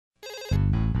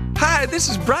Hi, this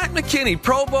is Bryant McKinney,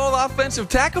 Pro Bowl offensive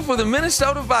tackle for the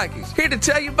Minnesota Vikings. Here to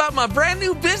tell you about my brand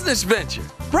new business venture.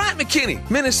 Bryant McKinney,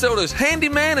 Minnesota's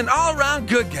handyman and all-around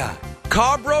good guy.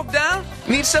 Car broke down?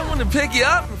 Need someone to pick you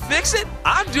up and fix it?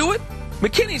 I'll do it.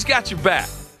 McKinney's got your back.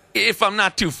 If I'm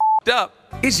not too f***ed up.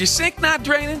 Is your sink not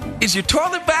draining? Is your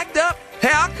toilet backed up?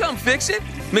 Hey, I'll come fix it.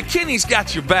 McKinney's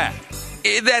got your back.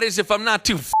 That is if I'm not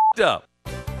too f***ed up.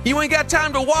 You ain't got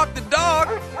time to walk the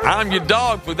dog? I'm your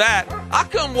dog for that. I'll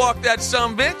come walk that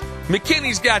sumbitch.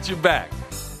 McKinney's got your back.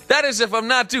 That is if I'm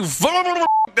not too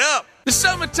f***ed up. The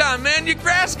summertime, man, your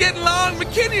grass getting long,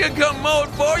 McKinney will come mow it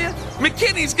for you.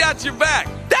 McKinney's got your back.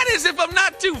 That is if I'm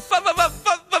not too f***ed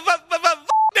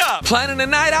up. Planning a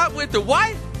night out with the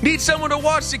wife? Need someone to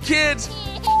watch the kids?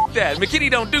 F*** that.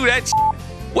 McKinney don't do that shit.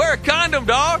 Wear a condom,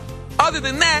 dog. Other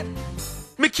than that,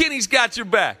 McKinney's got your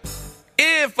back.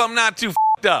 If I'm not too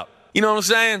f***ed up. You know what I'm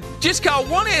saying? Just call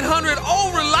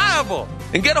 1-800-OLD-RELIABLE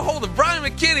and get a hold of Bryant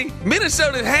McKinney,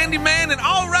 Minnesota's handyman and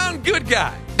all-around good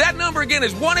guy. That number again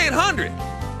is 1-800.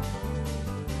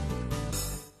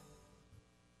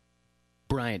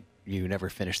 Bryant, you never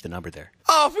finished the number there.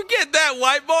 Oh, forget that,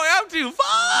 white boy. I'm too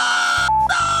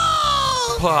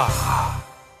f***ed.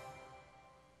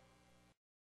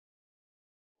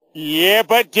 Yeah,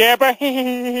 but Jabba.